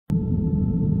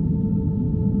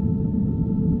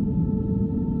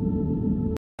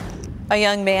A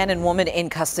young man and woman in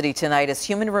custody tonight as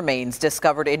human remains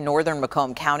discovered in northern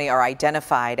Macomb County are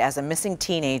identified as a missing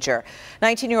teenager.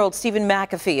 19-year-old Stephen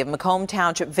McAfee of Macomb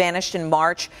Township vanished in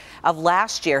March of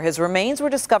last year. His remains were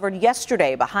discovered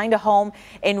yesterday behind a home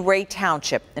in Ray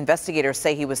Township. Investigators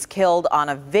say he was killed on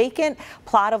a vacant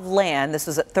plot of land. This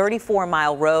is at 34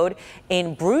 Mile Road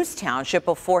in Bruce Township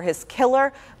before his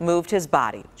killer moved his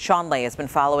body. Sean Lay has been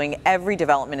following every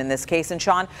development in this case. And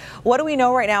Sean, what do we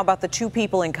know right now about the two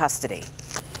people in custody?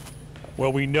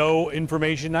 Well, we know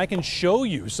information. I can show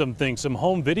you some things, some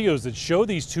home videos that show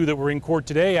these two that were in court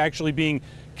today actually being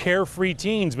carefree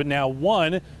teens. But now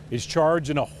one is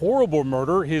charged in a horrible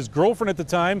murder. His girlfriend at the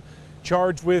time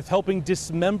charged with helping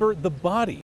dismember the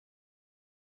body.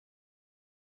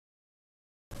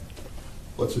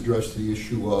 Let's address the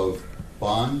issue of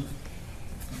bond.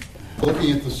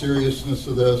 Looking at the seriousness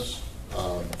of this,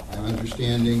 I'm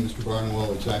understanding, Mr.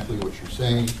 Barnwell, exactly what you're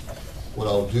saying. What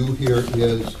I'll do here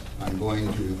is I'm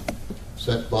going to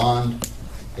set bond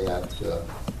at,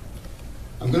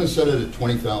 I'm going to set it at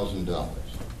 $20,000.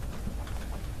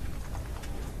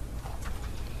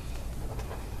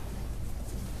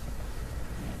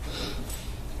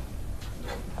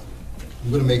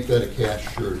 I'm going to make that a cash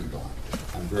surety bond.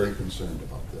 I'm very concerned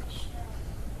about this.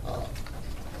 Of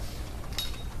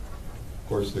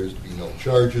course, there's to be no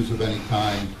charges of any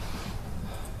kind.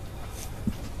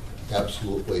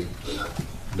 Absolutely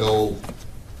no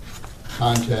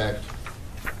contact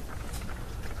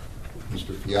with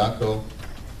Mr. Fiacco.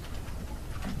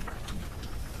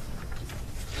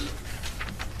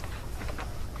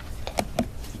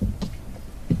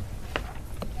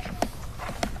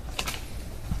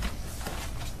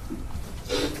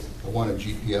 I want a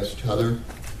GPS tether.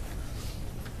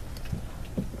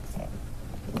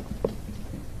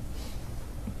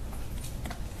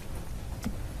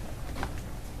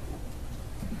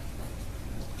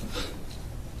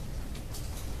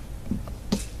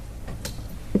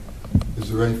 Is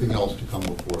there anything else to come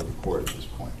before the court at this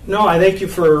point? No, I thank you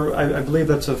for, I believe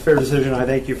that's a fair decision. I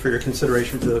thank you for your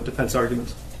consideration for the defense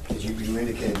arguments. As you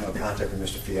indicated no contact with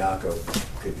Mr. Fiacco,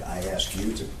 could I ask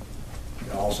you to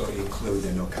also include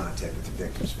the no contact with the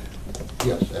victim's family?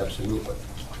 Yes, absolutely.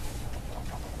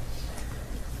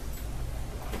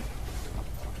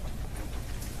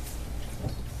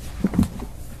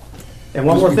 And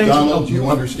one more thing. MacDonald, do you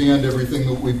understand everything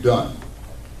that we've done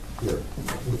here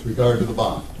with regard to the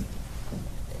bond?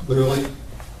 Clearly,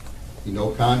 no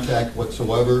contact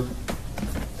whatsoever.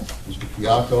 Mr.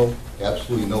 Fiacco,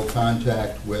 absolutely no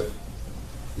contact with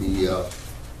the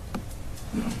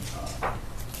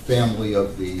family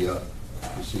of the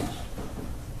deceased.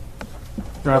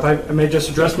 Now, if I may just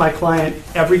address my client,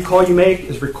 every call you make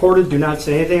is recorded. Do not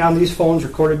say anything on these phones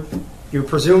recorded. You're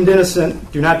presumed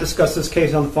innocent. Do not discuss this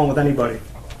case on the phone with anybody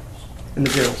in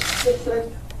the jails. Yes, sir.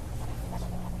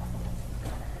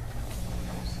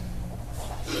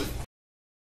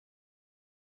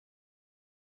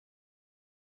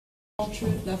 All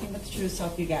truth, nothing but the truth, so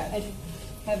help you God.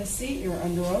 Have a seat. You're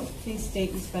under oath. Please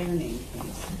state and spell your name,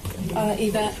 please.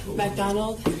 Eevette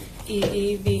MacDonald,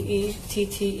 EEVETTE,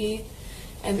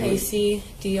 MacDonald.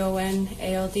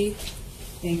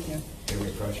 Thank you.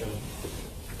 Any pressure?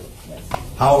 Yes.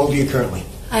 How old are you currently?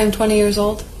 I am 20 years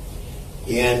old.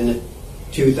 In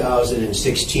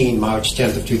 2016, March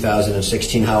 10th of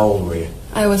 2016, how old were you?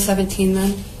 I was 17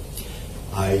 then.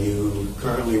 Are you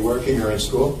currently working or in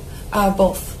school?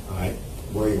 Both. All right.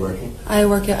 Where are you working? I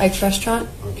work at Ike's Restaurant.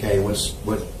 Okay. What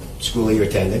school are you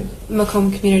attending?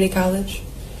 Macomb Community College.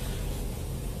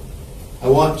 I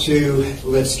want to,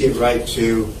 let's get right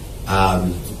to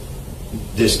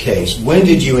this case. When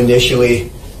did you initially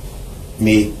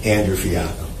meet Andrew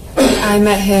Fiacco? I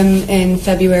met him in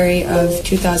February of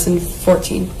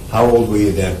 2014. How old were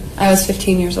you then? I was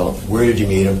 15 years old. Where did you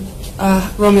meet him?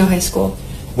 Romeo High School.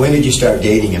 When did you start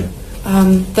dating him?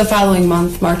 The following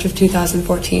month, March of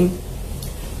 2014.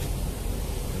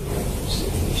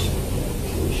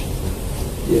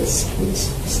 Yes, please.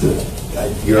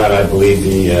 Your Honor, I believe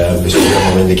Mr.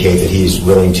 Grimm will indicate that he's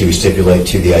willing to stipulate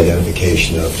to the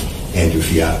identification of Andrew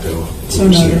Fiacco. So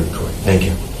noted. Thank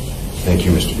you. Thank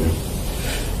you, Mr. Grimm.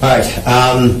 All right.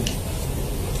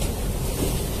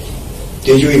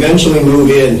 Did you eventually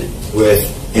move in with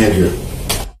Andrew?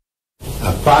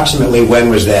 Approximately when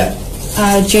was that?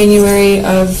 January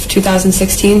of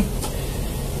 2016.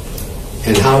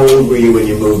 And how old were you when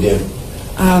you moved in?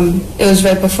 It was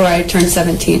right before I turned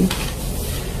 17.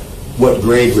 What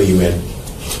grade were you in?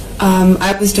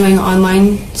 I was doing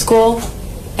online school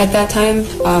at that time.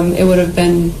 It would have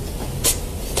been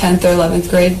 10th or 11th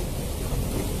grade.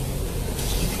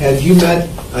 Have you met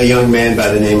a young man by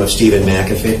the name of Stephen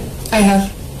McAfee? I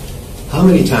have. How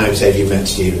many times have you met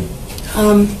Stephen?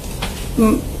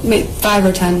 5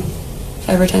 or 10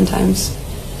 times.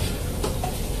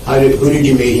 Who did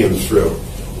you meet him through?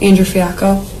 Andrew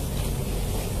Fiacco.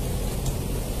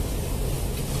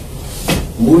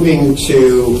 Moving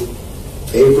to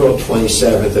April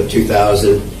 27th of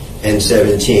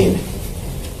 2017,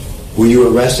 were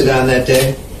you arrested on that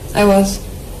day? I was.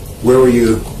 Where were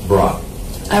you brought?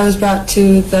 I was brought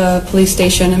to the police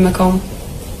station in Macomb.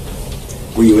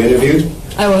 Were you interviewed?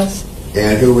 I was.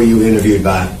 And who were you interviewed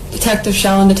by? Detective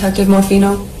Shell and Detective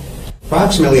Morfino.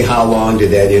 Approximately how long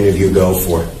did that interview go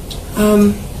for?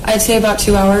 I'd say about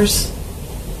 2 hours.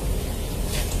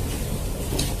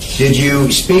 Did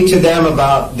you speak to them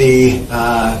about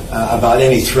about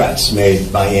any threats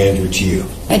made by Andrew to you?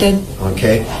 I did.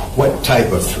 Okay. What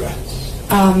type of threats?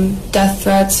 Death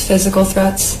threats, physical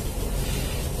threats.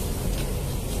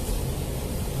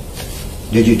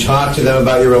 Did you talk to them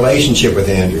about your relationship with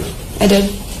Andrew? I did.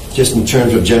 Just in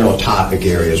terms of general topic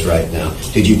areas right now.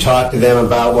 Did you talk to them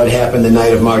about what happened the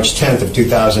night of March 10th of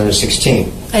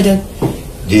 2016? I did.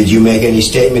 Did you make any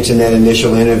statements in that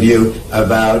initial interview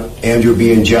about Andrew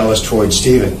being jealous towards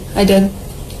Stephen? I did.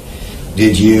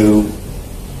 Did you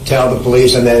tell the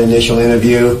police in that initial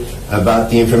interview about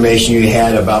the information you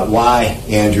had about why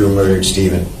Andrew murdered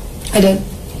Stephen? I did.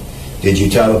 Did you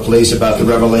tell the police about the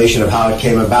revelation of how it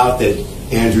came about that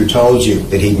Andrew told you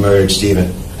that he murdered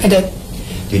Stephen? I did.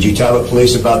 Did you tell the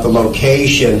police about the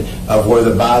location of where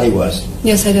the body was?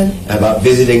 Yes, I did. And about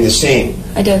visiting the scene?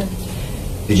 I did.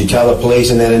 Did you tell the police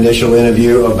in that initial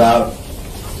interview about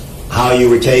how you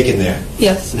were taken there?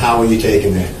 Yes. And how were you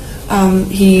taken there?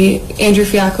 Andrew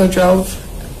Fiacco drove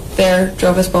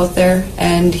us both there,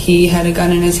 and he had a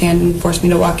gun in his hand and forced me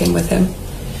to walk in with him.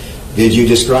 Did you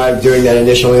describe during that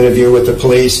initial interview with the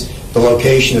police the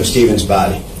location of Stephen's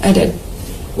body? I did.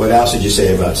 What else did you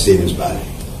say about Stephen's body?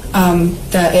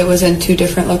 That it was in 2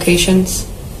 different locations.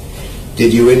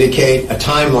 Did you indicate a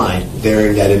timeline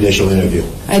during that initial interview?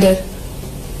 I did.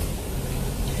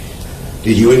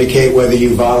 Did you indicate whether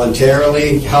you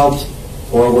voluntarily helped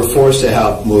or were forced to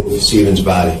help move Stephen's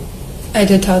body? I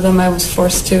did tell them I was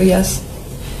forced to, yes.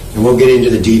 And we'll get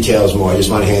into the details more. I just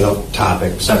want to handle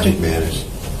subject matters.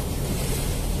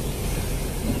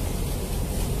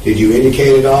 Did you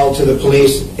indicate at all to the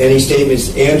police any statements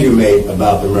Andrew made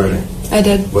about the murder? I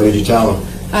did. What did you tell them?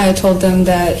 I told them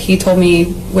that he told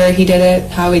me where he did it,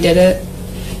 how he did it.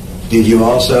 Did you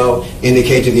also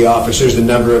indicate to the officers the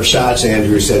number of shots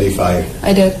Andrew said he fired?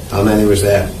 I did. How many was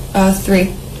that?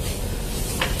 3.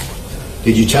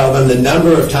 Did you tell them the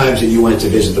number of times that you went to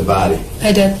visit the body?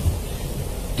 I did.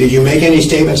 Did you make any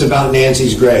statements about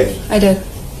Nancy's grave? I did.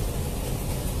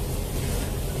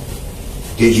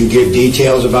 Did you give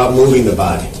details about moving the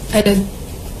body? I did.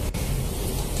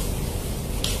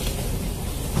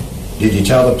 Did you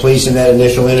tell the police in that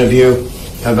initial interview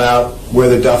about where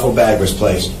the duffel bag was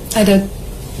placed? I did.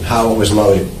 And how it was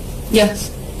loaded? Yes.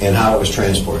 And how it was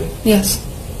transported? Yes.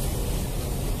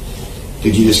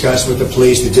 Did you discuss with the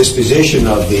police the disposition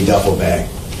of the duffel bag?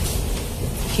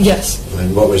 Yes.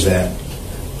 And what was that?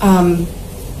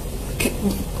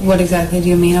 What exactly do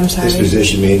you mean? I'm sorry.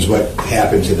 Disposition means what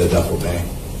happened to the duffel bag.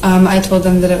 I told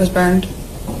them that it was burned.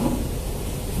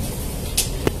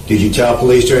 Did you tell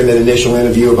police during that initial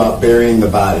interview about burying the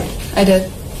body? I did.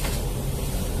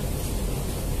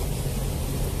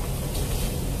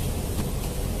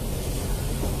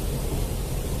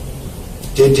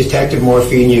 Did Detective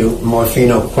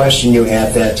Morfino question you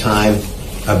at that time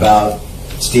about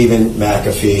Stephen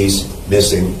McAfee's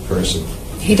missing person?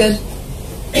 He did.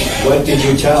 What did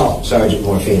you tell Sergeant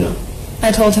Morfino?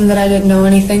 I told him that I didn't know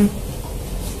anything.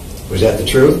 Was that the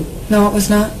truth? No, it was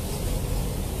not.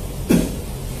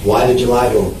 Why did you lie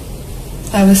to him?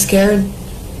 I was scared.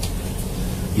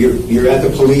 You're at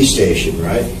the police station,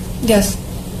 right? Yes.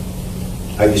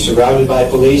 Are you surrounded by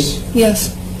police?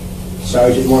 Yes.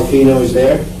 Sergeant Morfino is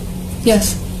there?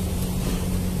 Yes.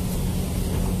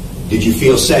 Did you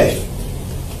feel safe?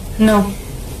 No.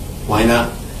 Why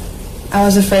not? I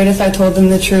was afraid if I told them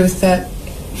the truth that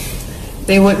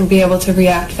they wouldn't be able to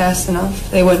react fast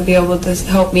enough. They wouldn't be able to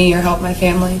help me or help my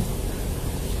family.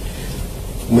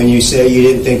 When you say you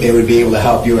didn't think they would be able to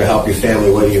help you or help your family,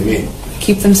 what do you mean?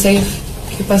 Keep them safe.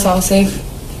 Keep us all safe.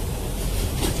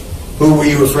 Who were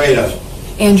you afraid of?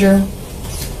 Andrew.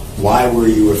 Why were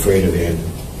you afraid of Andrew?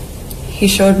 He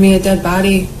showed me a dead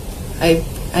body. I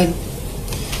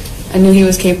knew he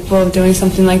was capable of doing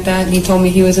something like that, and he told me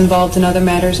he was involved in other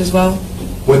matters as well.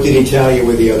 What did he tell you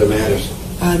were the other matters?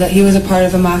 That he was a part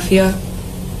of a mafia.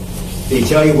 Did he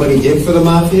tell you what he did for the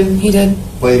mafia? He did.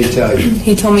 What did he tell you?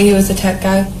 He told me he was a tech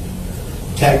guy.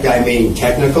 Tech guy meaning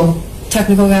technical?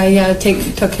 Technical guy, yeah,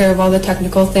 took care of all the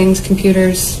technical things,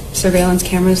 computers, surveillance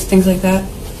cameras, things like that.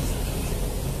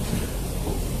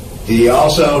 Did he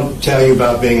also tell you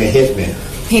about being a hitman?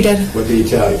 He did. What did he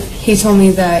tell you? He told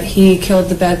me that he killed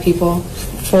the bad people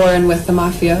for and with the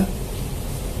mafia.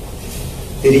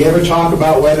 Did he ever talk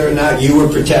about whether or not you were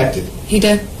protected? He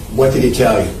did. What did he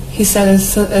tell you? He said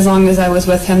as long as I was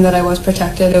with him that I was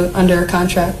protected under a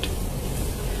contract.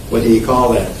 What did he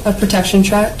call that? A protection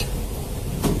tract.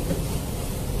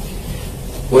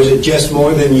 Was it just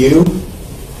more than you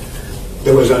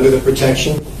that was under the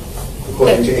protection,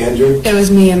 according to Andrew? It was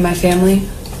me and my family.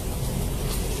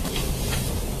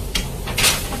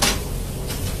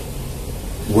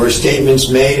 Were statements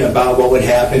made about what would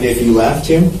happen if you left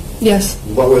him? Yes.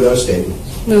 What were those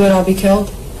statements? We would all be killed.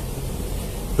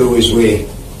 Who was we?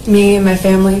 Me and my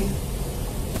family.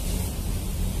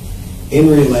 In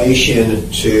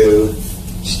relation to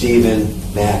Stephen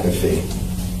McAfee,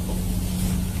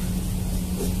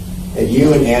 had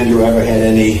you and Andrew ever had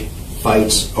any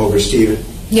fights over Stephen?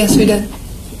 Yes, we did.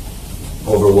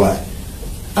 Over what?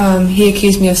 He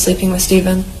accused me of sleeping with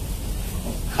Stephen.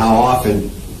 How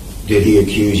often did he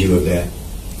accuse you of that?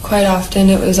 Quite often.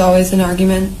 It was always an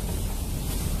argument.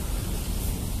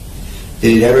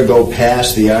 Did it ever go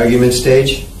past the argument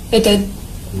stage? It did.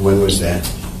 When was that?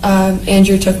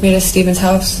 Andrew took me to Stephen's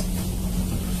house.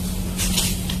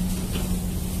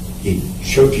 He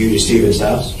took you to Stephen's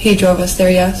house? He drove us there,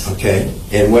 yes. Okay.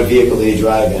 And what vehicle did he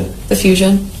drive in? The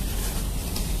Fusion.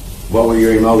 What were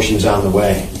your emotions on the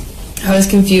way? I was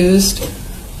confused.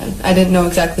 I didn't know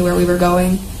exactly where we were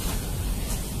going.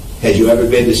 Had you ever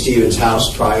been to Stephen's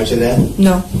house prior to that?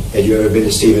 No. Had you ever been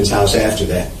to Stephen's house after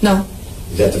that? No.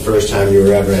 Is that the first time you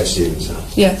were ever at Stephen's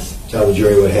house? Yes. Tell the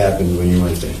jury what happened when you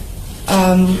went there.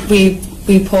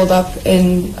 We pulled up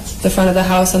in the front of the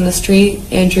house on the street.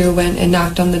 Andrew went and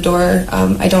knocked on the door.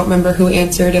 I don't remember who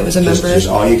answered. It was a member. Just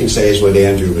all you can say is what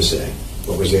Andrew was saying.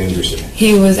 What was Andrew saying?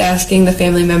 He was asking the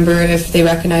family member if they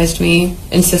recognized me,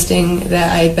 insisting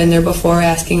that I had been there before,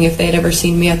 asking if they had ever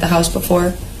seen me at the house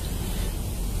before.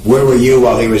 Where were you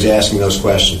while he was asking those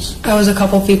questions? I was a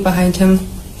couple feet behind him.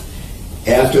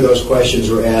 After those questions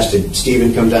were asked, did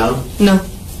Stephen come down? No.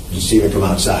 Did Stephen come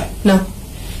outside? No.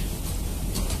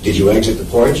 Did you exit the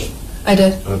porch? I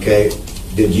did. Okay.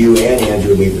 Did you and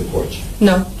Andrew leave the porch?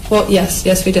 No. Well, yes,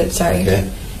 we did. Sorry.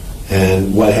 Okay.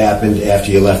 And what happened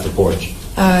after you left the porch?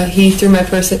 He threw my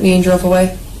purse at me and drove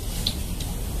away.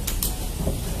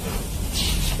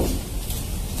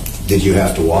 Did you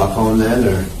have to walk home then,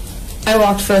 or? I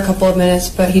walked for a couple of minutes,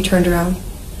 but he turned around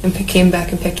and came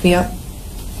back and picked me up.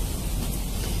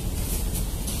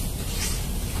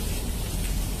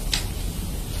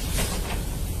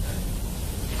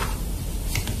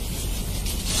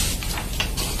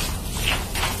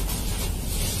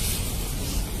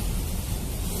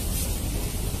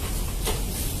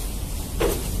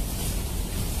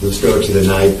 Let's go to the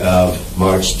night of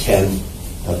March 10th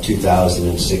of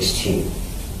 2016.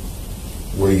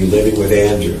 Were you living with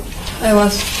Andrew? I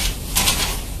was.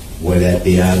 Would that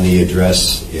be on the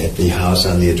address, at the house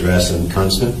on the address in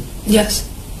Kunstman? Yes.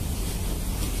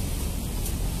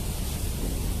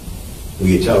 Will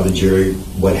you tell the jury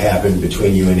what happened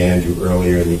between you and Andrew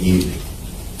earlier in the evening?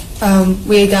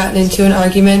 We had gotten into an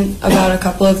argument about a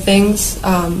couple of things.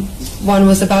 One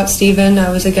was about Stephen. I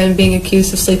was again being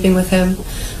accused of sleeping with him.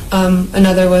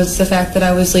 Another was the fact that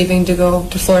I was leaving to go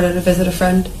to Florida to visit a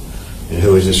friend. And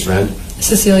who is this friend?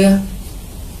 Cecilia.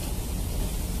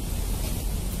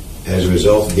 As a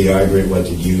result of the argument, what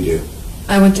did you do?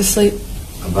 I went to sleep.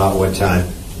 About what time?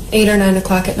 8 or 9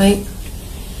 o'clock at night.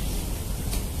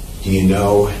 Do you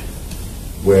know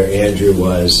where Andrew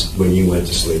was when you went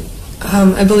to sleep?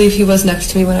 I believe he was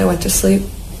next to me when I went to sleep.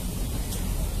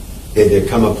 Did there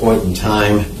come a point in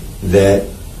time that,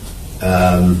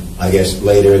 I guess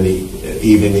later in the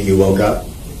evening that you woke up?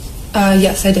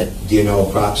 Yes, I did. Do you know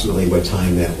approximately what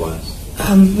time that was?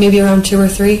 Maybe around 2 or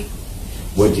 3.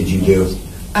 What did you do?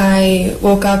 I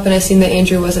woke up and I seen that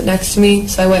Andrew wasn't next to me,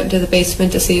 so I went into the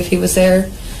basement to see if he was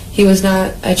there. He was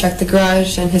not. I checked the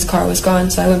garage and his car was gone,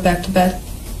 so I went back to bed.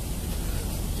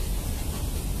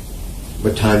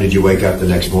 What time did you wake up the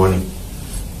next morning?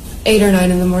 8 or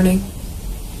 9 in the morning.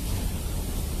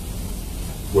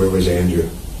 Where was Andrew?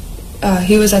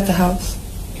 He was at the house.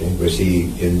 Okay. Was he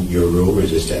in your room or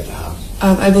just at the house?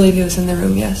 I believe he was in the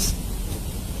room, yes.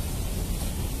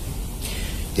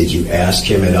 Did you ask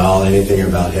him at all anything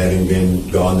about having been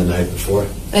gone the night before?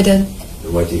 I did.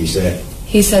 And what did he say?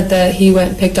 He said that he went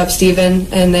and picked up Stephen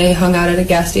and they hung out at a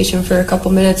gas station for a couple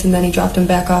minutes and then he dropped him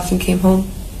back off and came home.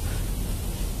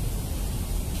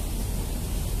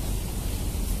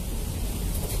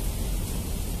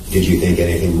 Did you think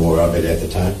anything more of it at the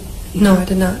time? No, I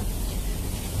did not.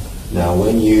 Now,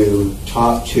 when you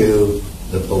talked to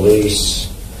the police,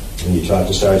 when you talked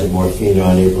to Sergeant Morfino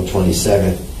on April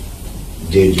 27th,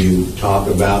 did you talk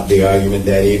about the argument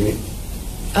that evening?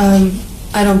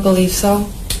 I don't believe so.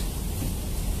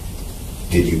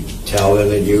 Did you tell them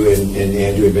that you and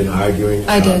Andrew had been arguing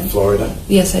I did. in Florida?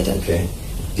 Yes, I did. Okay.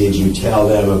 Did you tell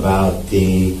them about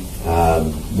the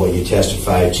what you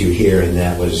testified to here, and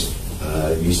that was,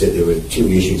 you said there were two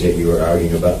issues that you were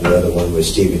arguing about. The other one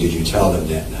was Stephen. Did you tell them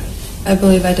that night? I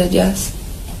believe I did, yes.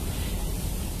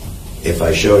 If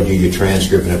I showed you your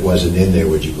transcript and it wasn't in there,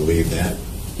 would you believe that?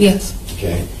 Yes.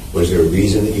 Okay. Was there a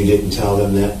reason that you didn't tell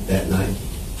them that night?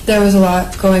 There was a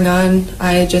lot going on.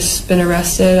 I had just been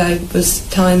arrested. I was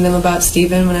telling them about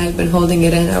Stephen when I had been holding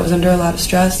it in. I was under a lot of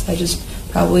stress. I just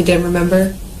probably didn't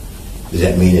remember. Does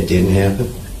that mean it didn't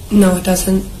happen? No, it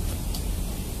doesn't.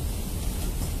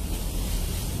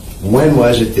 When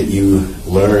was it that you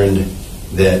learned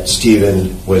that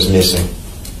Stephen was missing?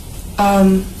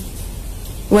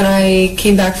 When I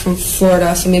came back from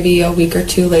Florida, so maybe a week or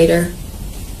two later,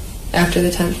 after the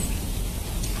 10th.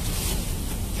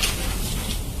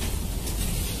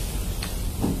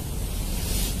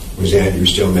 Was Andrew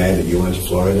still mad that you went to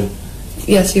Florida?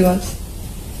 Yes, he was.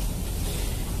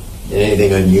 Did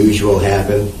anything unusual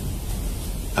happen?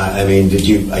 I mean, did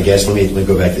you, I guess, let me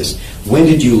go back to this. When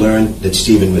did you learn that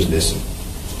Stephen was missing?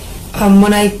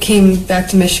 When I came back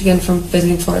to Michigan from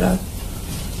visiting Florida.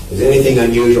 Was anything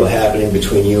unusual happening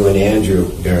between you and Andrew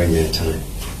during that time?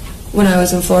 When I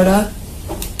was in Florida?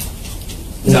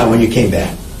 No, when you came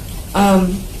back.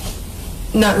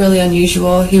 Not really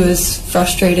unusual. He was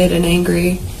frustrated and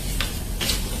angry.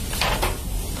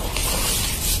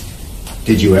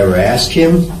 Did you ever ask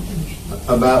him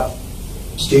about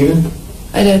Stephen?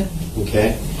 I did.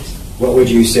 Okay. What would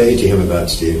you say to him about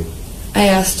Stephen? I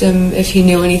asked him if he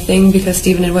knew anything because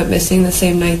Stephen had went missing the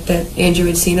same night that Andrew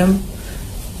had seen him.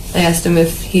 I asked him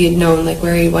if he had known like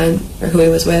where he went or who he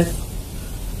was with.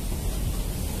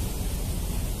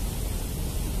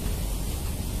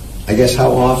 I guess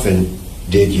how often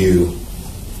did you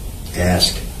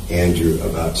ask Andrew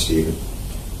about Stephen?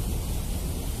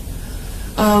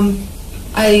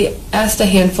 I asked a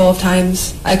handful of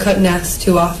times. I couldn't ask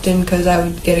too often because I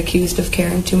would get accused of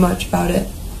caring too much about it.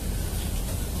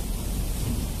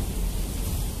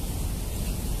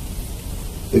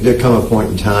 Did there come a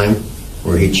point in time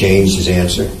where he changed his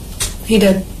answer? He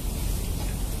did.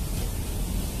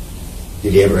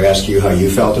 Did he ever ask you how you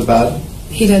felt about it?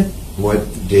 He did. What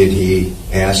did he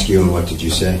ask you and what did you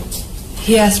say?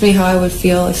 He asked me how I would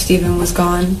feel if Stephen was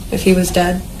gone, if he was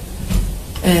dead.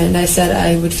 And I said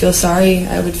I would feel sorry,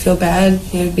 I would feel bad,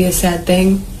 it would be a sad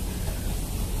thing.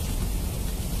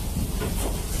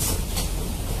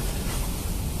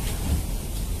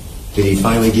 Did he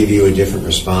finally give you a different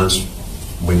response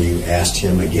when you asked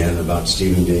him again about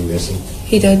Stephen being missing?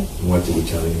 He did. And what did he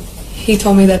tell you? He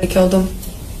told me that he killed him.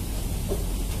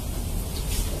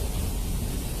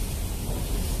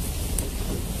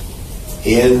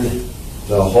 In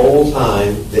the whole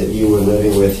time that you were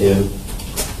living with him,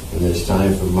 in this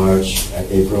time from March,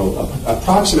 April,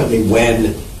 approximately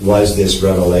when was this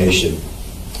revelation?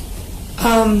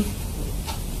 I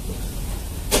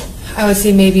would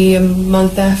say maybe a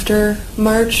month after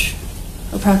March,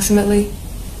 approximately.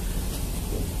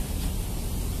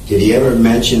 Did he ever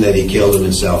mention that he killed him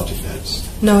in self-defense?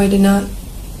 No, he did not.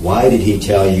 Why did he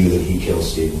tell you that he killed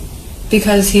Stephen?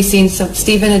 Because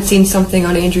Stephen had seen something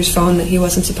on Andrew's phone that he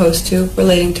wasn't supposed to,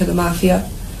 relating to the mafia.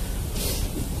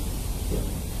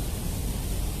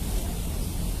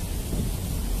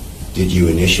 Did you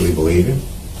initially believe him?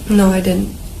 No, I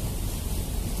didn't.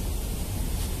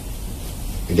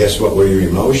 I guess what were your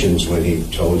emotions when he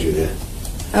told you that?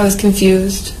 I was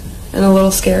confused and a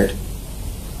little scared.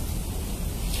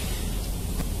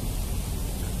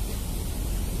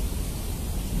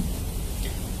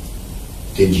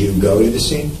 Did you go to the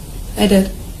scene? I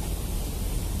did.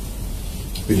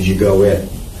 Who did you go with?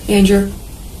 Andrew.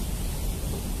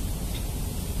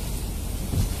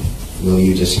 Will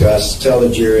you tell the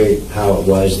jury how it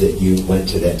was that you went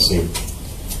to that scene?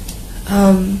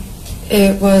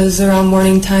 It was around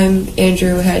morning time.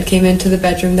 Andrew had came into the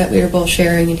bedroom that we were both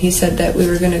sharing, and he said that we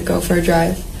were going to go for a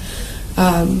drive.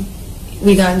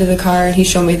 We got into the car, and he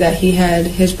showed me that he had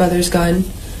his brother's gun.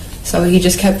 So he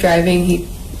just kept driving.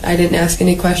 I didn't ask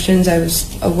any questions. I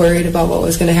was worried about what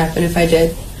was going to happen if I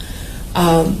did.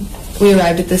 We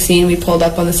arrived at the scene. We pulled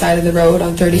up on the side of the road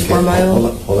on 34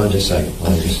 Mile. Hold on just a second.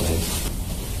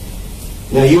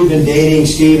 Now, you've been dating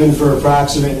Stephen for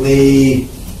approximately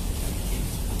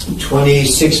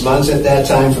 26 months at that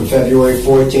time, from February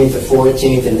 14th to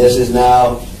 14th, and this is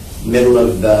now middle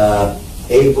of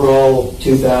April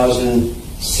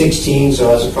 2016, so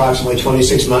that's approximately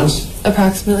 26 months?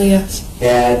 Approximately, yes.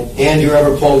 Had Andrew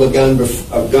ever pulled a gun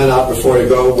out before to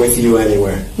go with you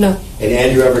anywhere? No. Had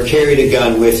Andrew ever carried a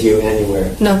gun with you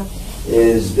anywhere? No.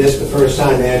 Is this the first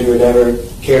time Andrew had ever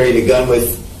carried a gun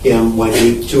with him when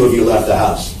you two of you left the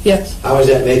house? Yes. How is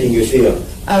that making you feel?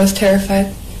 I was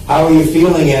terrified. How are you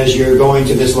feeling as you're going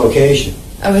to this location?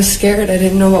 I was scared. I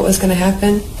didn't know what was going to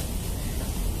happen.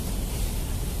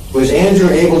 Was Andrew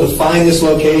able to find this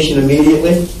location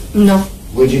immediately? No.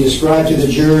 Would you describe to the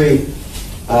jury,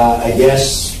 I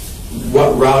guess,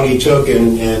 what route he took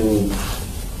and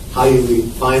how you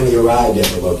finally arrived at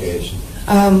the location?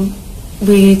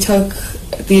 We took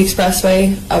the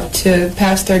expressway up to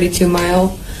past 32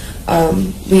 Mile.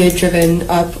 We had driven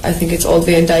up, I think it's Old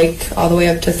Van Dyke, all the way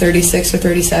up to 36 or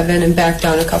 37 and back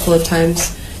down a couple of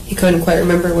times. He couldn't quite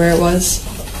remember where it was.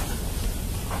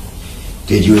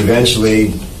 Did you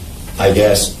eventually, I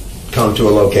guess, come to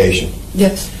a location?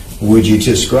 Yes. Would you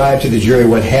describe to the jury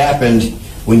what happened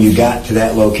when you got to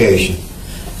that location?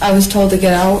 I was told to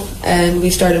get out, and we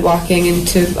started walking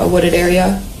into a wooded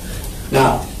area.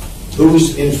 Now,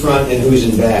 who's in front and who's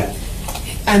in back?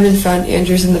 I'm in front,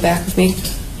 Andrew's in the back of me.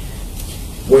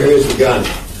 Where is the gun?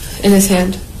 In his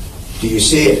hand. Do you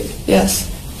see it? Yes.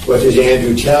 What does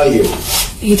Andrew tell you?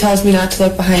 He tells me not to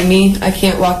look behind me. I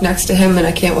can't walk next to him, and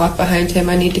I can't walk behind him.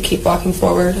 I need to keep walking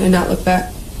forward and not look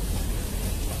back.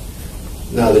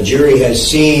 Now, the jury has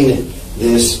seen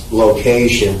this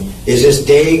location. Is this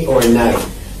day or night?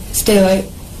 It's daylight.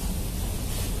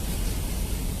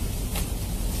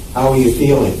 How are you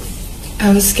feeling?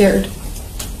 I was scared.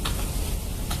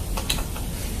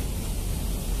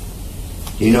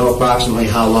 Do you know approximately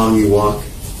how long you walk?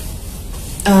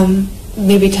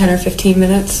 Maybe 10 or 15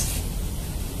 minutes.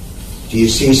 Do you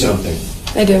see something?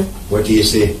 I do. What do you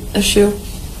see? A shoe.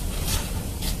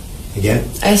 Again?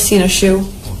 I seen a shoe.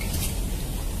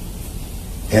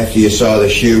 After you saw the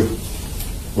shoe,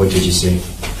 what did you see?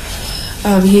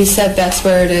 He said that's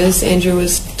where it is. Andrew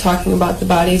was talking about the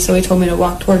body, so he told me to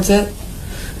walk towards it.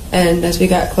 And as we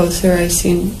got closer, I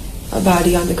seen a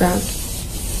body on the ground.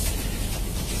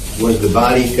 Was the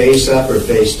body face up or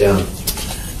face down?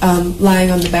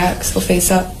 Lying on the back, so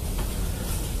face up.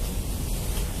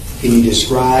 Can you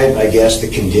describe, I guess, the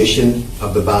condition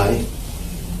of the body?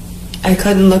 I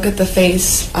couldn't look at the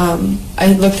face.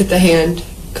 I looked at the hand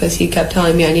because he kept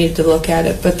telling me I needed to look at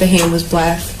it, but the hand was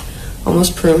black,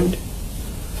 almost pruned.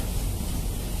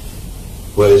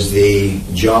 Was the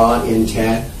jaw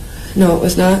intact? No, it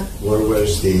was not. Or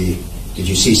was the... Did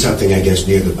you see something, I guess,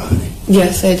 near the body?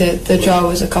 Yes, I did. The jaw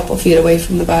was a couple feet away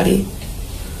from the body.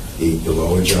 The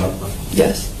lower jaw?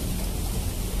 Yes.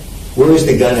 Where is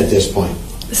the gun at this point?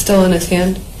 Still in his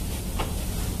hand.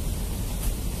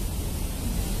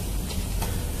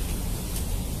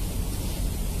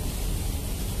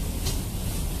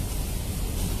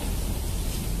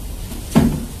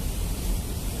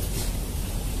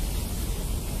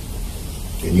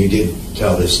 And you did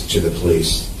tell this to the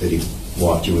police, that he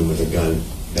walked you in with a gun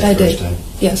that I first did. time?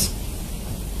 Yes.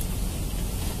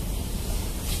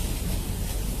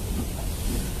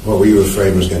 What were you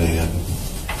afraid was going to happen?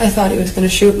 I thought he was going to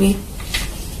shoot me.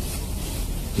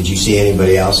 Did you see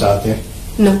anybody else out there?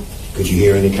 No. Could you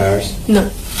hear any cars? No.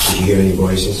 Did you hear any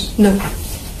voices? No.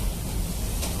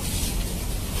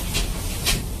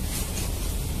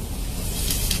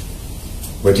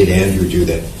 What did Andrew do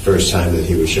that first time that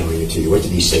he was showing it to you? What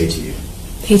did he say to you?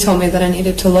 He told me that I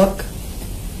needed to look.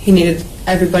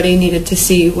 Everybody needed to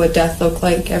see what death looked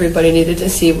like. Everybody needed to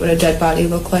see what a dead body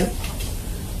looked like.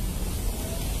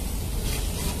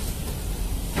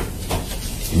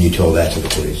 And you told that to the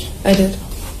police? I did.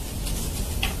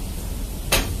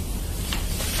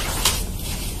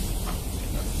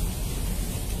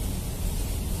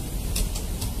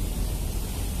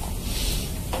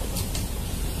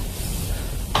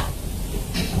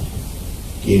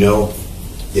 Do you know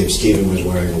if Stephen was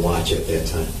wearing a watch at that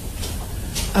time?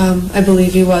 I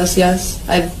believe he was, yes.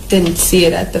 I didn't see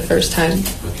it at the first time.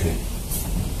 Okay.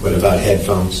 What about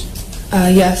headphones?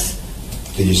 Yes.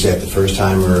 Did you say it the first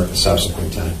time or a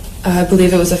subsequent time? I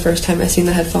believe it was the first time I seen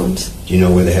the headphones. Do you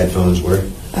know where the headphones were?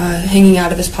 Hanging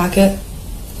out of his pocket.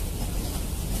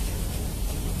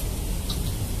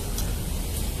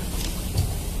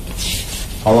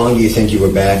 How long do you think you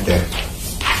were back there?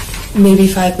 Maybe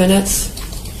 5 minutes.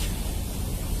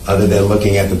 Other than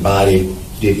looking at the body,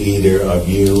 did either of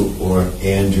you or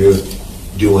Andrew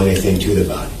do anything to the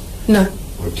body? No.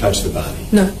 Or touch the body?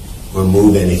 No. Or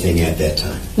move anything at that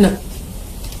time? No.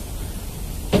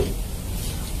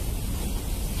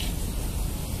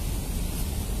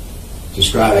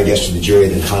 Describe, I guess, to the jury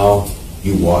then how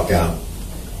you walk out.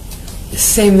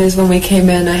 Same as when we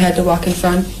came in, I had to walk in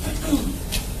front.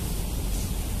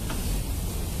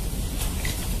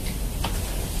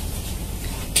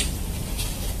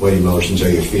 What emotions are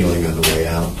you feeling on the way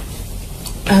out?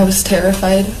 I was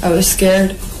terrified. I was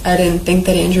scared. I didn't think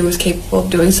that Andrew was capable of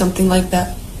doing something like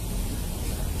that.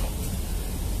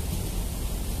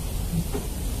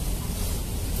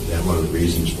 Is that one of the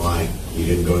reasons why you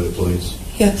didn't go to the police?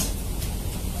 Yes.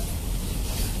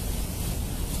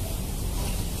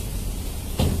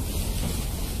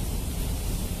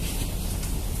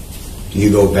 Do you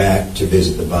go back to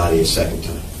visit the body a second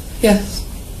time? Yes.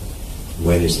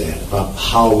 When is that? About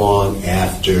how long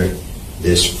after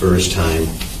this first time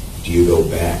do you go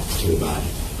back to the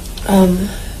body?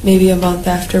 Maybe a month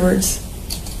afterwards.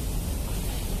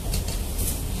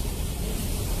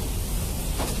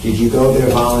 Did you go there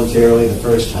voluntarily the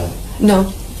first time?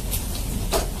 No.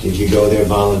 Did you go there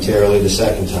voluntarily the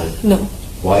second time? No.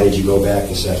 Why did you go back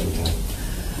the second time?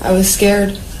 I was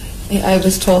scared. I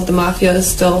was told the mafia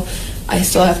is still, I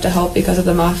still have to help because of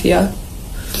the mafia.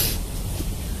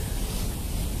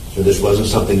 So this wasn't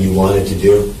something you wanted to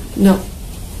do? No.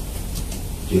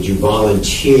 Did you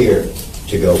volunteer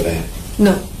to go back?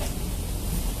 No.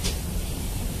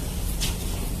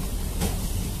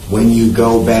 When you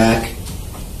go back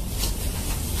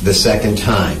the second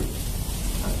time,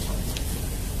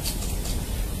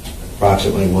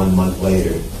 approximately 1 month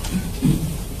later,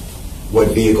 what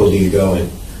vehicle do you go in?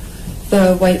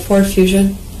 The white Ford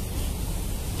Fusion?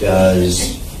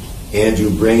 Does Andrew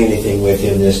bring anything with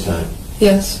him this time?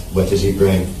 Yes. What does he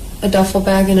bring? A duffel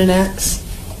bag and an axe.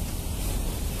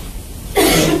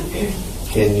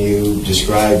 Can you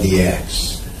describe the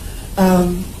axe?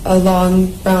 A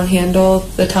long brown handle.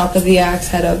 The top of the axe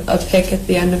had a pick at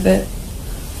the end of it.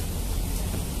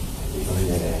 Find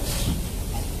that axe.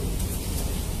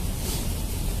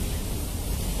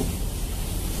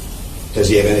 Does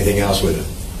he have anything else with him?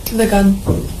 The gun.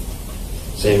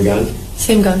 Same gun?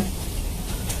 Same gun.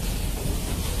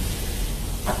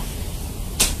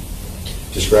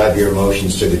 Describe your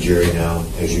emotions to the jury now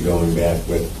as you're going back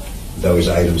with those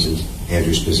items in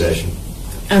Andrew's possession.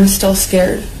 I'm still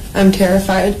scared. I'm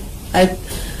terrified.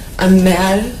 I'm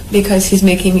mad because he's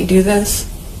making me do this.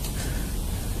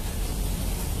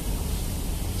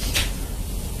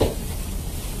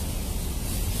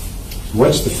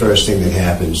 What's the first thing that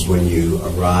happens when you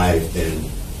arrive then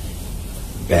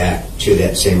back to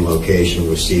that same location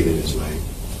where Stephen is laying?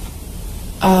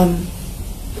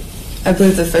 I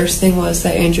believe the first thing was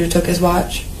that Andrew took his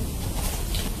watch.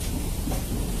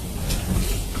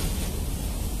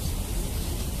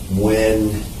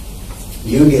 When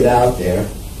you get out there,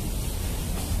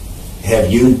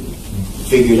 have you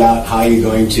figured out how you're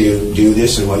going to do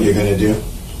this and what you're going to do?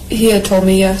 He had told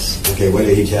me yes. Okay, what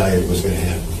did he tell you was going to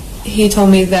happen? He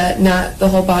told me that not the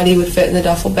whole body would fit in the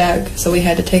duffel bag, so we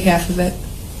had to take half of it.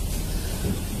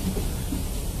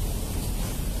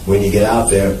 When you get out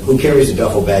there, who carries the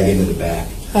duffel bag into the back?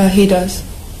 He does.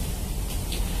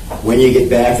 When you get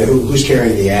back there, who's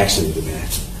carrying the axe into the back?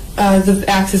 The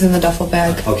axe is in the duffel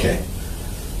bag. Okay.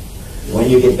 When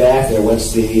you get back there,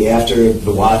 after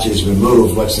the watch is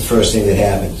removed, what's the first thing that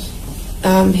happens?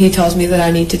 He tells me that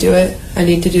I need to do it. I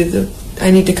need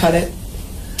to cut it.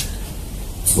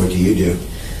 What do you do?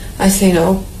 I say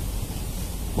no.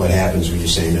 What happens when you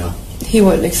say no? He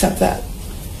wouldn't accept that.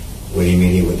 What do you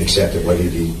mean he wouldn't accept it? What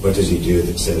does he do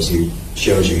that says he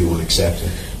shows you he won't accept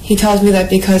it? He tells me that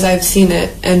because I've seen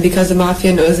it, and because the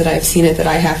mafia knows that I've seen it, that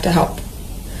I have to help.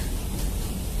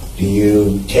 Do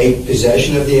you take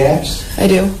possession of the axe? I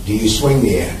do. Do you swing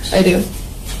the axe? I do.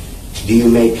 Do you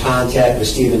make contact with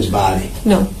Stephen's body?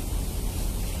 No.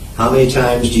 How many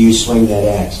times do you swing that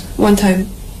axe? One time.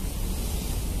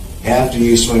 After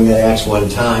you swing that axe one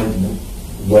time,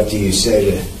 what do you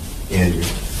say to Andrew?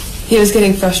 He was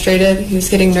getting frustrated. He was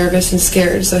getting nervous and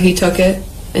scared, so he took it,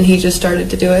 and he just started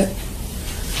to do it.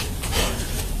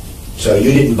 So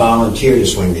you didn't volunteer to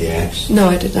swing the axe? No,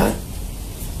 I did not.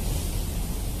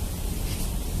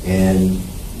 And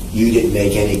you didn't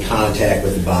make any contact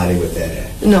with the body with that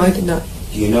axe? No, I did not.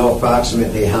 Do you know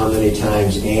approximately how many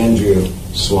times Andrew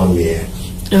swung the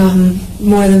axe?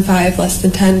 More than 5, less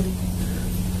than 10.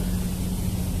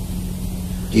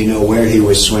 Do you know where he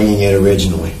was swinging it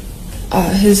originally?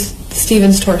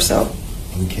 Stephen's torso.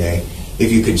 Okay.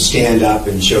 If you could stand up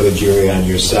and show the jury on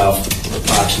yourself,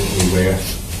 approximately where?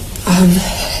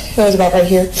 It was about right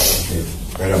here. Okay.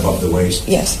 Right above the waist?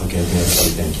 Yes. Okay,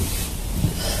 thank you.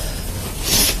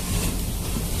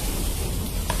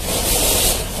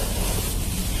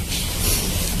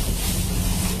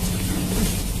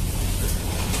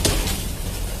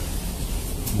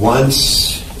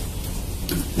 Once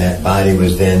that body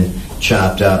was then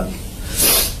chopped up,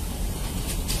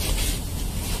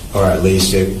 or at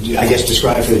least, I guess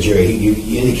describe for the jury, you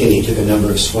indicated he took a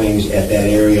number of swings at that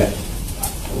area.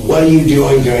 What are you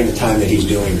doing during the time that he's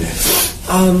doing that?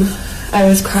 I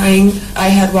was crying. I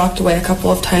had walked away a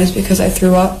couple of times because I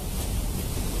threw up.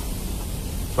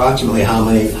 Approximately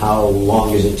how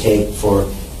long does it take for,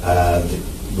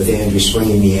 with Andrew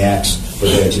swinging the axe, for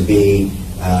there to be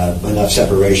enough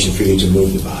separation for you to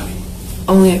move the body?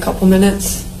 Only a couple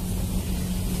minutes.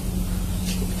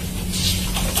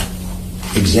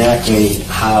 Exactly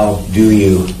how do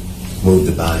you move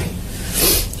the body?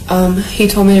 He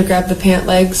told me to grab the pant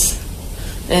legs,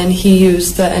 and he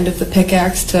used the end of the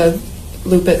pickaxe to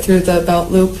loop it through the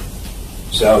belt loop.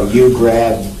 So you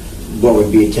grabbed what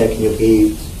would be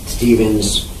technically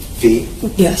Stephen's feet?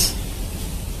 Yes.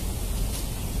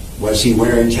 Was he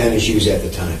wearing tennis shoes at the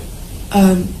time?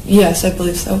 Yes, I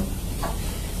believe so.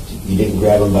 You didn't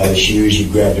grab him by the shoes,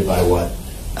 you grabbed it by what?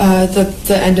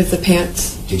 The end of the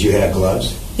pants. Did you have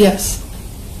gloves? Yes.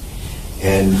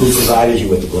 And who provided you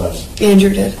with the gloves? Andrew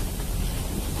did.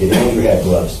 Did Andrew have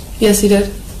gloves? Yes, he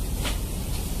did.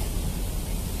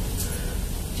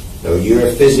 So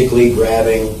you're physically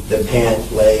grabbing the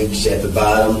pant legs at the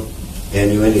bottom,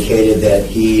 and you indicated that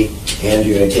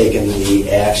Andrew, had taken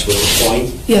the axe with the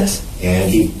point? Yes. And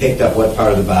he picked up what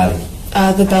part of the body?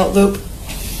 The belt loop.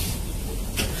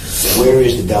 Where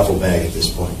is the duffel bag at this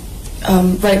point?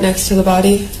 Right next to the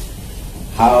body.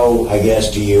 How, I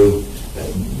guess,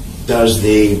 does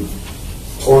the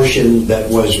portion that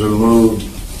was removed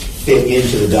fit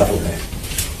into the duffel bag?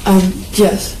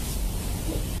 Yes.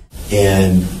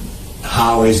 And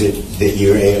how is it that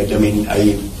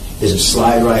does it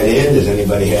slide right in? Does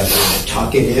anybody have to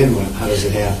tuck it in? How does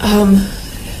it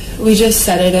happen? We just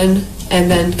set it in and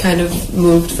then kind of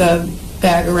moved the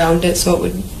bag around it so it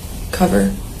would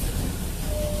cover.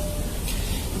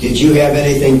 Did you have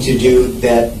anything to do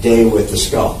that day with the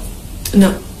skull?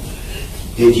 No.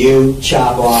 Did you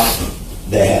chop off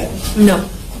the head? No.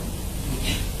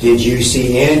 Did you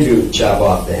see Andrew chop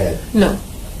off the head? No.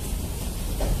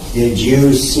 Did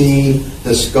you see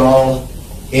the skull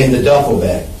in the duffel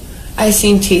bag? I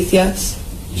seen teeth, yes.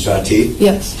 You saw teeth?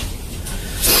 Yes.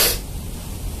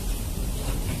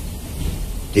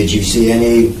 Did you see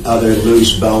any other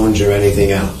loose bones or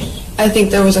anything else? I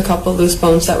think there was a couple loose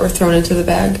bones that were thrown into the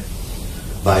bag.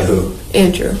 By who?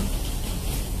 Andrew.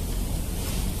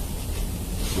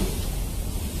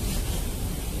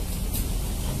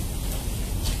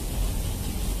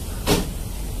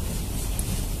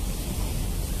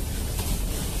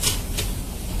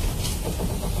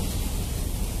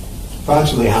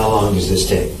 Approximately how long does this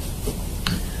take?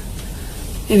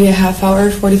 Maybe a half hour,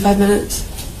 45 minutes.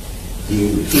 Do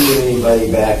you hear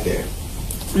anybody back there?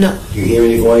 No. Do you hear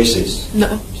any voices?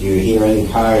 No. Do you hear any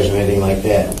cars or anything like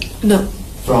that? No.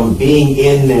 From being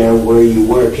in there where you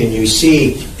were, can you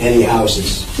see any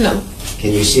houses? No.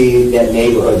 Can you see that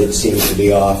neighborhood that seems to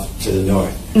be off to the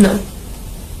north? No.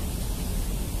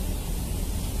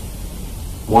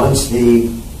 Once the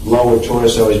lower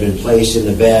torso has been placed in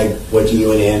the bag, what do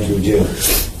you and Andrew do?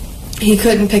 He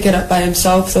couldn't pick it up by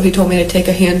himself, so he told me to take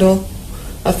a handle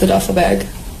of the duffel bag,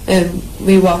 and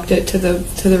we walked it to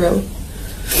the road.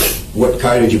 What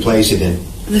car did you place it in?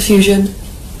 The Fusion.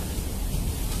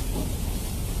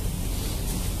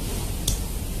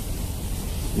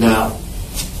 Now,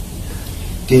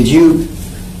 did you?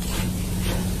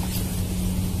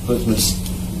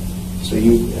 So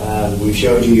we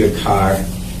showed you your car.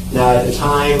 Now, at the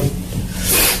time,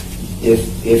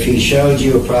 if he showed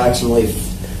you approximately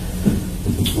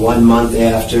 1 month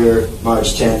after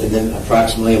March 10th, and then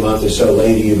approximately a month or so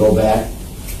later, you go back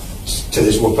to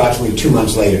this. Well, approximately 2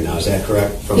 months later now. Is that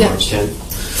correct? From March 10th.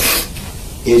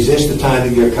 Is this the time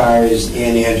that your car is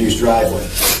in Andrew's driveway?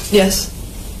 Yes.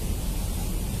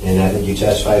 And I think you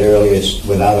testified earlier it's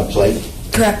without a plate?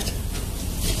 Correct.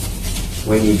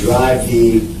 When you drive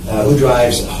who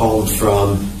drives home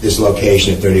from this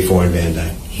location at 34 in Van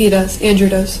Dyke? He does. Andrew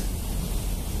does.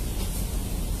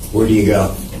 Where do you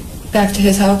go? Back to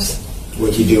his house.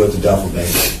 What do you do with the duffel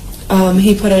bag?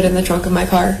 He put it in the trunk of my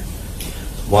car.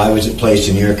 Why was it placed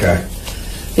in your car?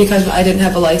 Because I didn't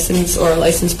have a license or a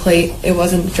license plate. It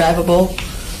wasn't drivable.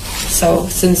 So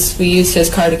since we used his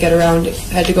car to get around, it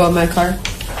had to go in my car.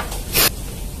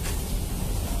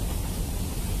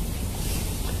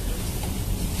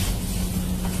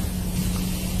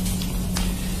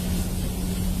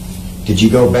 Did you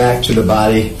go back to the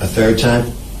body a third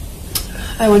time?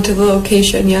 I went to the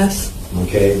location, yes.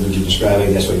 Okay, would you describe,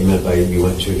 I guess, what you meant by you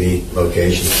went to the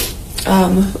location?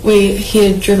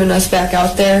 He had driven us back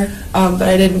out there, but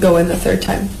I didn't go in the third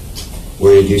time.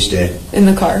 Where did you stay? In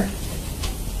the car.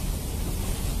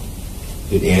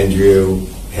 Did Andrew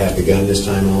have the gun this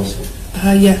time also?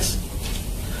 Yes.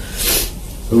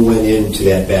 Who went into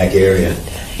that back area?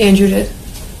 Andrew did.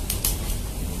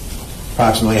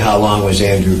 Approximately how long was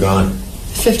Andrew gone?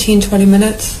 15, 20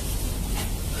 minutes.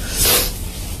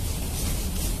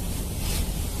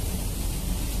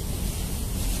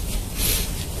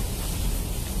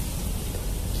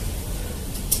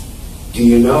 Do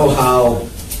you know how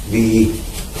the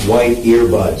white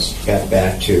earbuds got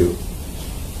back to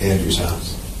Andrew's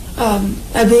house?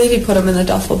 I believe he put them in the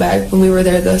duffel bag when we were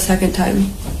there the second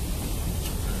time.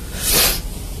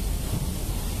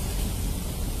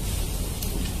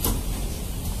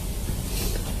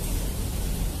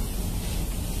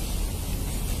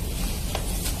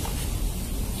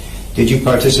 Did you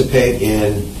participate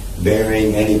in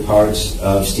burying any parts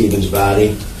of Stephen's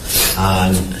body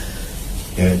on,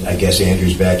 I guess,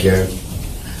 Andrew's backyard?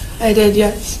 I did,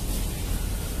 yes.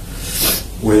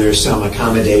 Were there some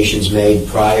accommodations made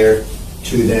prior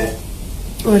to that?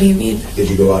 What do you mean? Did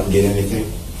you go out and get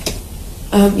anything?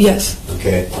 Yes.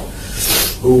 Okay.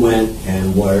 Who went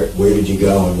and where did you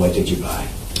go and what did you buy?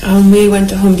 We went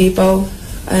to Home Depot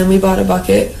and we bought a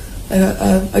bucket,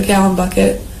 a gallon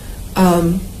bucket,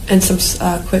 and some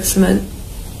quick cement.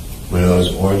 One of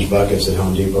those orange buckets that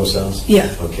Home Depot sells?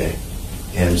 Yeah. Okay.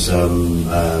 And some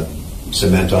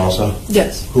cement also?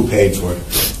 Yes. Who paid for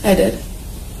it? I did.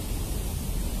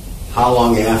 How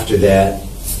long after that,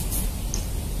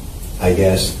 I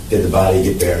guess, did the body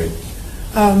get buried?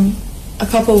 A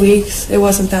couple weeks. It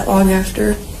wasn't that long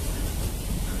after.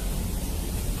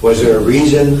 Was there a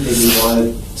reason that you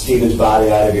wanted Stephen's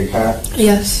body out of your car?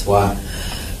 Yes. Why?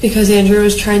 Because Andrew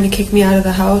was trying to kick me out of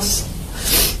the house,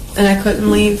 and I couldn't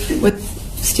leave with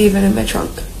Stephen in my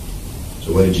trunk.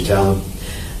 So what did you tell him?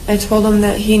 I told him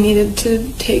that he needed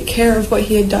to take care of what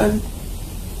he had done.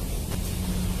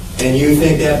 And you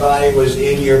think that body was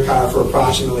in your car for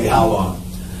approximately how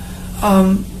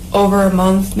long? Over a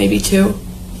month, maybe 2.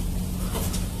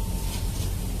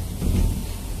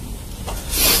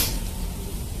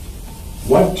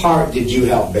 What part did you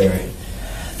help bury?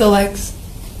 The legs.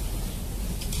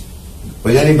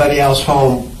 Was anybody else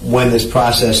home when this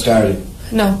process started?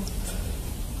 No.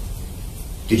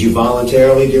 Did you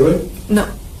voluntarily do it?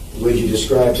 No. Would you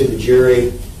describe to the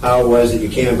jury how it was that you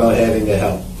came about having to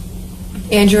help?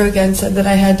 Andrew again said that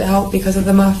I had to help because of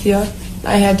the mafia.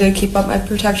 I had to keep up my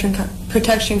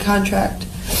protection contract.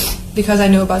 Because I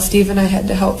knew about Stephen, I had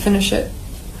to help finish it.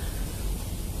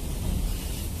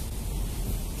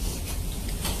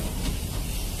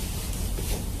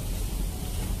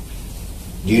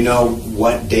 Do you know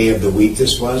what day of the week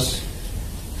this was?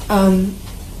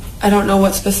 I don't know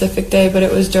what specific day, but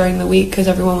it was during the week because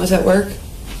everyone was at work.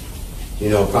 Do you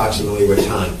know approximately what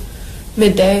time?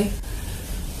 Midday.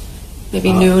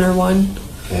 Maybe noon or 1.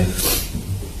 Okay.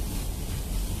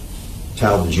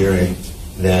 Tell the jury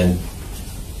then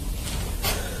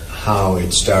how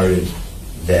it started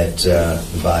that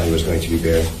the body was going to be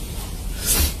buried.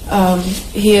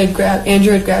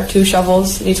 Andrew had grabbed 2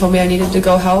 shovels and he told me I needed to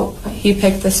go help. He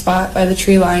picked the spot by the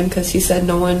tree line because he said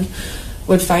no one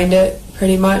would find it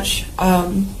pretty much.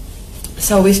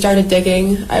 So we started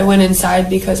digging. I went inside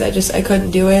because I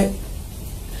couldn't do it.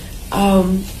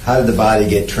 How did the body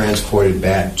get transported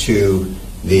back to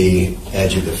the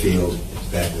edge of the field,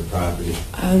 back to the property?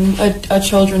 A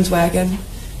children's wagon.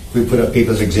 We put up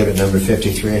People's Exhibit number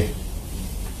 53.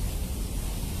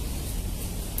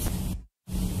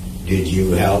 Did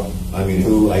you help? I mean,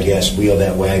 who, I guess, wheeled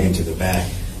that wagon to the back?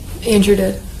 Andrew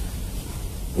did.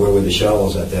 Where were the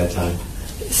shovels at that time?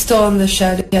 Still in the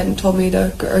shed. He hadn't told me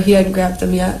to, or he hadn't grabbed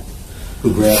them yet.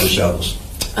 Who grabbed the shovels?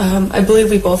 I believe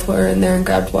we both were in there and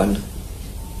grabbed one.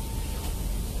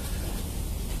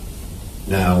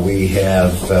 Now we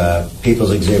have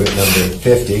People's Exhibit number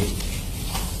 50.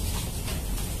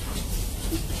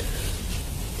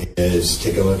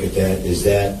 Take a look at that. Is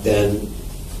that then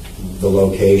the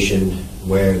location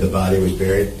where the body was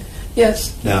buried?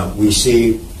 Yes. Now we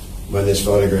see when this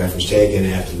photograph was taken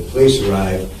after the police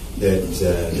arrived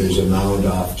that there's a mound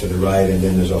off to the right and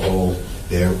then there's a hole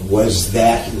there. Was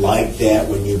that like that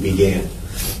when you began?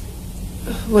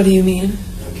 What do you mean?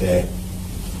 Okay.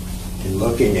 In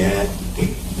looking at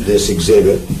this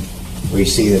exhibit, we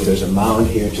see that there's a mound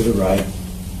here to the right,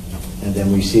 and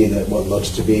then we see that what looks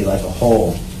to be like a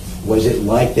hole. Was it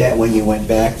like that when you went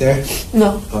back there?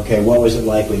 No. Okay, what was it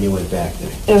like when you went back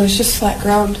there? It was just flat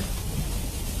ground.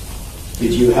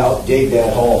 Did you help dig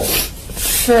that hole?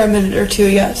 For a minute or 2,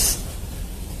 yes.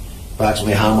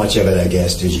 Approximately how much of it, I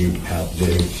guess, did you help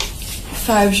dig?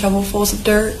 5 shovelfuls of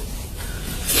dirt.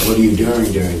 What are you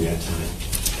doing during that time?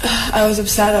 I was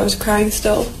upset. I was crying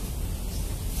still.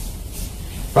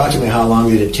 Approximately how long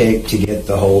did it take to get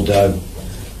the hole dug?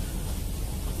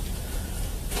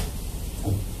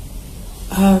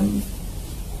 I'm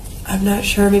not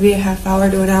sure, maybe a half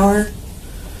hour to an hour.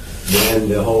 When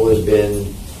the hole has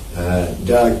been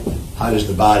dug, how does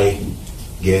the body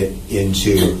get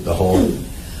into the hole?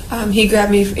 Andrew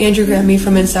grabbed me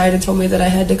from inside and told me that I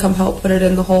had to come help put it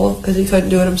in the hole because he couldn't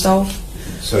do it himself.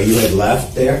 So you had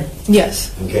left there?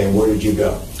 Yes. Okay, and where did you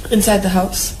go? Inside the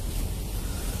house.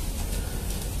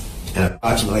 And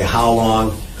approximately how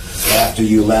long after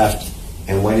you left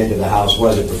and went into the house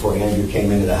was it before Andrew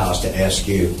came into the house to ask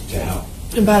you to help?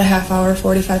 About a half hour,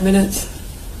 45 minutes.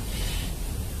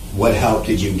 What help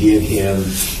did you give him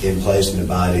in placing the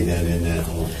body then in that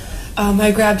hole?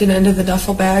 I grabbed an end of the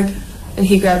duffel bag, and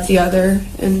he grabbed the other,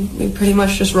 and we pretty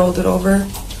much just rolled it over.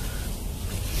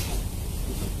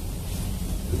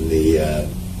 The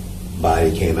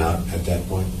body came out at that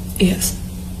point? Yes.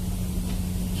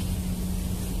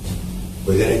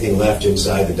 Was anything left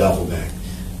inside the duffel bag?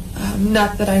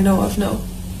 Not that I know of, no.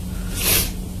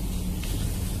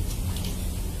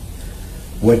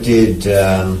 What did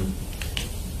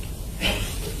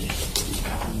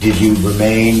you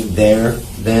remain there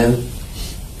then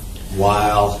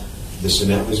while the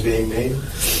cement was being made?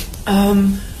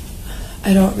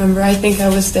 I don't remember. I think I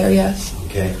was there, yes.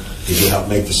 Okay. Did you help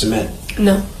make the cement?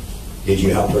 No. Did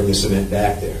you help bring the cement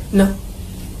back there? No.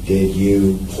 Did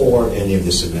you pour any of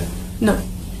the cement? No.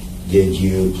 Did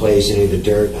you place any of the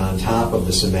dirt on top of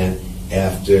the cement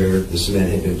after the cement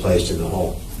had been placed in the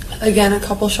hole? Again, a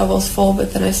couple shovels full,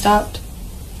 but then I stopped.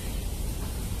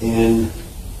 And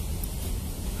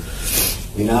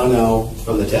we now know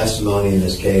from the testimony in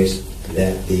this case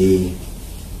that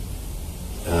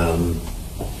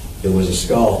there was a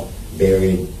skull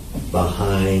buried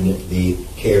behind the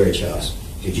carriage house.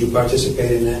 Did you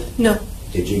participate in that? No.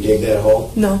 Did you dig that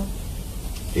hole? No.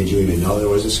 Did you even know there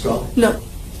was a skull? No.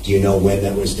 Do you know when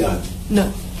that was done?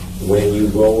 No. When you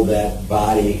rolled that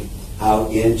body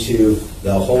out into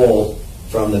the hole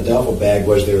from the duffel bag,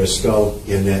 was there a skull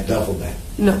in that duffel bag?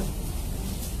 No.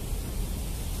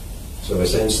 So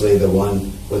essentially the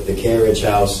one with the carriage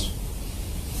house,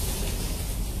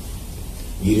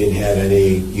 you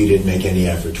didn't make any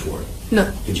effort toward it?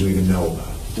 No. Did you even know about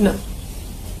it? No.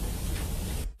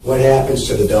 What happens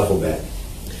to the duffel bag?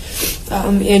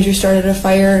 Andrew started a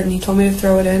fire and he told me to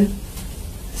throw it in,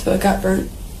 so it got burnt.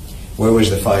 Where was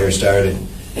the fire started?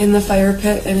 In the fire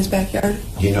pit in his backyard.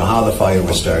 Do you know how the fire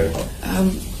was started?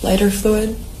 Lighter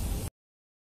fluid.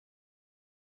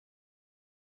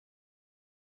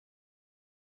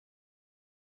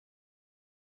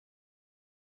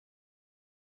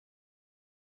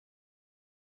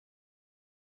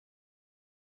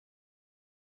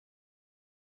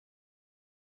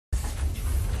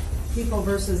 People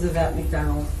versus Eevette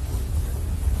MacDonald.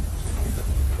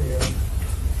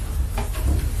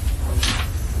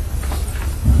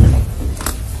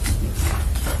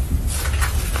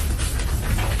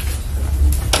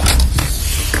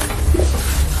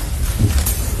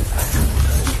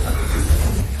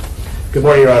 Good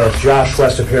morning, Your Honor. Josh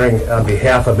West appearing on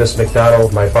behalf of Ms.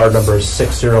 MacDonald. My bar number is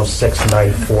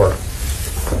 60694.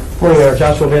 Morning, Your Honor.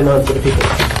 Joshua Van Loon for the people.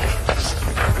 Okay.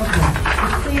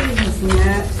 The plea has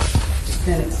not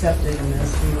been accepted in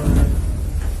this.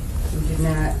 We did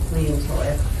not plea until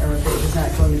after, or it was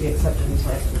not going to be accepted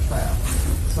until after the trial.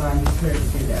 So I'm prepared to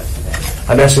do that today.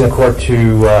 I'm asking the court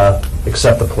to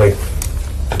accept the plea.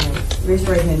 Raise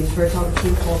your right hand. You swear to tell the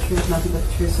truth, whole truth, nothing but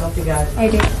the truth, so help you God. I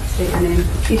do. State your name.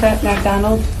 Eevette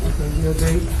MacDonald. Okay, do you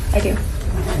agree? I do.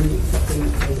 And you accepting the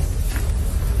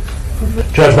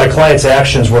plea. Judge, my client's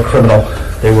actions were criminal.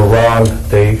 They were wrong.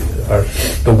 They are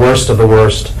the worst of the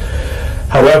worst.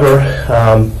 However,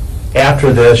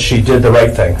 after this, she did the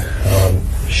right thing.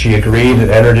 She agreed and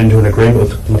entered into an agreement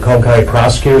with the Macomb County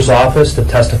Prosecutor's Office to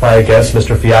testify against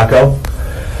Mr. Fiacco.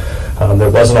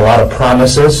 There wasn't a lot of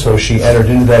promises, so she entered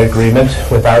into that agreement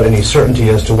without any certainty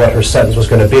as to what her sentence was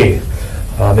going to be.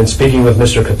 In speaking with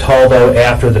Mr. Cataldo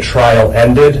after the trial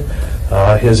ended,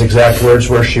 his exact words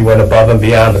were she went above and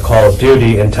beyond the call of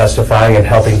duty in testifying and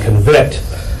helping convict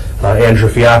Andrew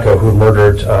Fiacco, who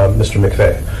murdered Mr.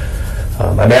 McVeigh.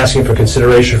 I'm asking for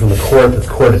consideration from the court that the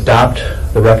court adopt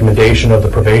the recommendation of the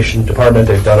probation department.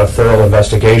 They've done a thorough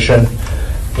investigation.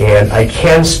 And I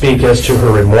can speak as to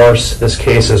her remorse. This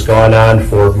case has gone on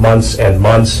for months and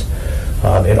months.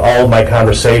 In all of my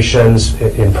conversations,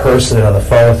 in person and on the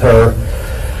phone with her,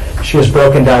 she has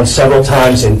broken down several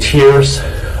times in tears.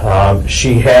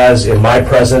 She has, in my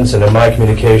presence and in my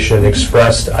communication,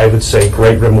 expressed, I would say,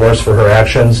 great remorse for her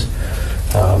actions.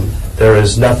 There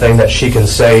is nothing that she can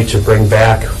say to bring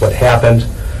back what happened,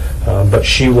 but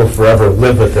she will forever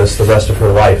live with this the rest of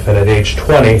her life. And at age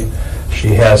 20, she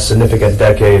has significant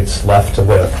decades left to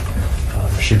live.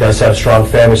 She does have strong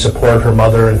family support. Her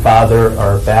mother and father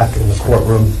are back in the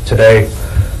courtroom today.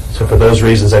 So for those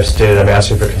reasons I've stated, I'm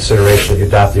asking for consideration that you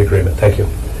adopt the agreement. Thank you. I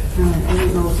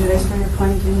don't know, did I start your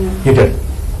point in yet? You did.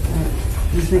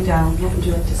 Ms. MacDonald, what would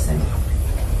you like to say?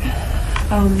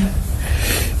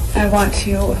 I want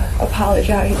to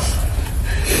apologize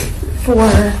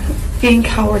for being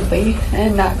cowardly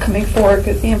and not coming forward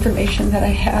with the information that I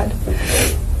had.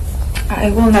 I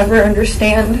will never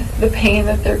understand the pain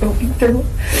that they're going through.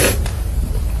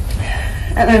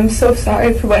 And I'm so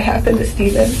sorry for what happened to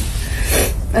Stephen.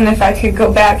 And if I could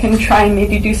go back and try and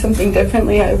maybe do something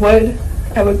differently, I would.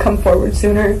 I would come forward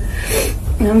sooner.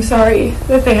 And I'm sorry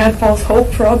that they had false hope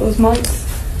for all those months.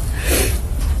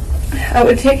 I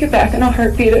would take it back in a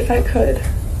heartbeat if I could.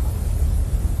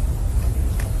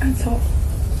 That's all.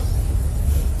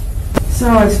 So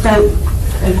I've spent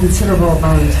a considerable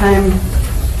amount of time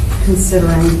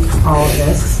considering all of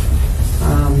this.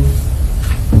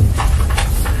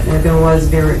 There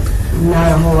was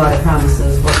not a whole lot of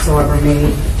promises whatsoever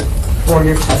made for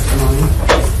your testimony.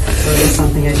 So it is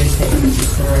something I do take into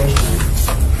consideration.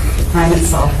 The crime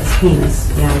itself is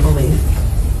heinous beyond belief.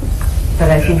 But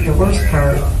I think the worst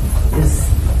part is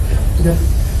the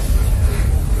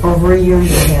over a year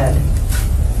you had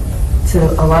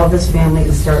to allow this family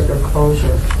to start their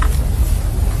closure.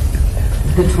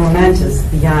 The torment is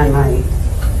beyond my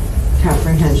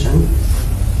comprehension,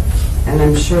 and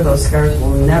I'm sure those scars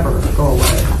will never go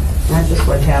away. Not just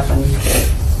what happened,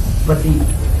 but the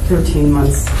 13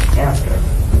 months after.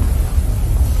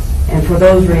 And for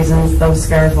those reasons, those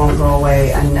scars won't go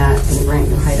away. I'm not going to grant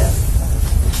you HIDA.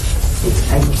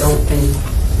 I don't think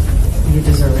you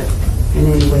deserve it in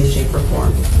any way, shape, or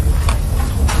form.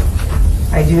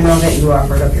 I do know that you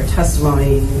offered up your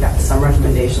testimony, you got some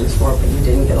recommendations for it, but you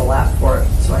didn't get a lot for it,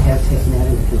 so I have taken that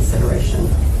into consideration.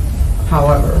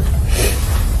 However,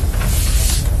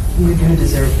 you do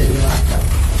deserve to be locked up.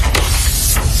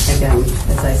 Again,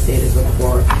 as I stated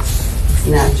before, it's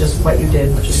not just what you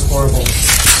did, which is horrible.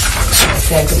 The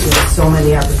fact that you had so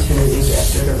many opportunities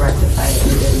after to rectify it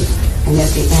and didn't. And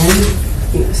at the end,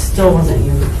 it still wasn't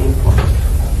you who came forward.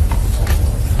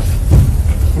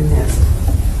 And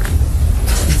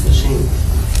it's a shame.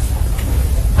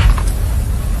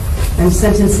 I'm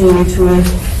sentencing you to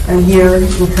a year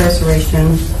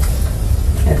incarceration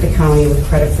at the county with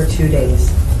credit for 2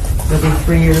 days. There'll be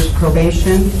 3 years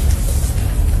probation,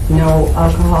 no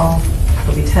alcohol,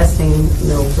 there'll be testing,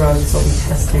 no drugs, there'll be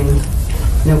testing,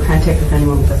 no contact with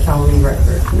anyone with a felony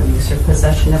record, no use or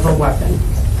possession of a weapon.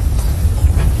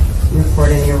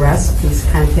 Report any arrest, please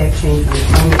contact change from the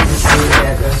phone and receive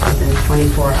address within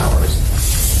 24 hours.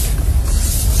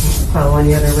 Follow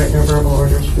any other written or verbal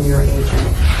orders from your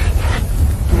agent.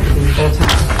 It will be full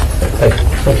time.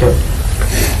 Thank you.